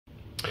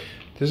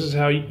This is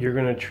how you're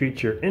going to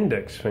treat your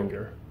index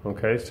finger.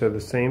 Okay, so the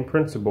same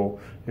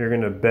principle. You're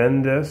going to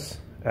bend this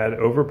at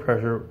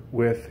overpressure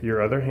with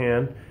your other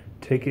hand,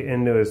 take it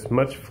into as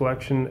much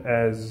flexion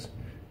as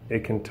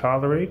it can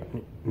tolerate,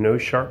 no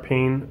sharp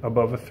pain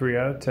above a 3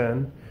 out of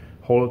 10.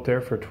 Hold it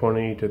there for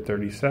 20 to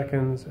 30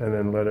 seconds and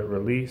then let it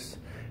release.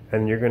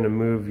 And you're going to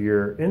move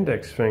your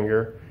index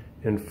finger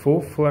in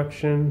full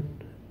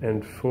flexion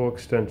and full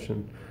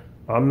extension.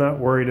 I'm not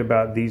worried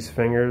about these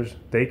fingers.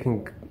 They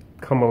can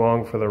come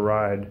along for the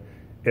ride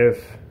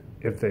if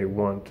they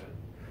want.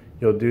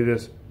 You'll do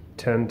this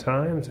 10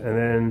 times and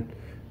then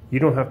you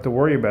don't have to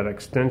worry about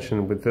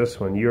extension with this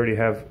one. You already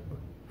have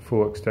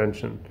full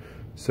extension.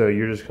 So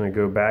you're just going to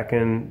go back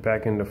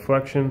into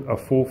flexion, a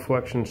full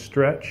flexion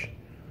stretch,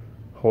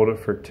 hold it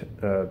for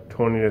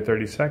 20 to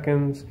 30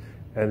 seconds,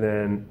 and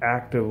then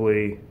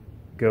actively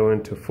go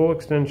into full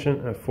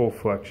extension and full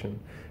flexion.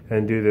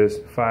 And do this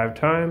 5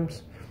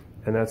 times,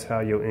 and that's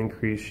how you'll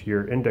increase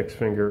your index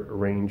finger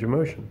range of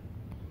motion.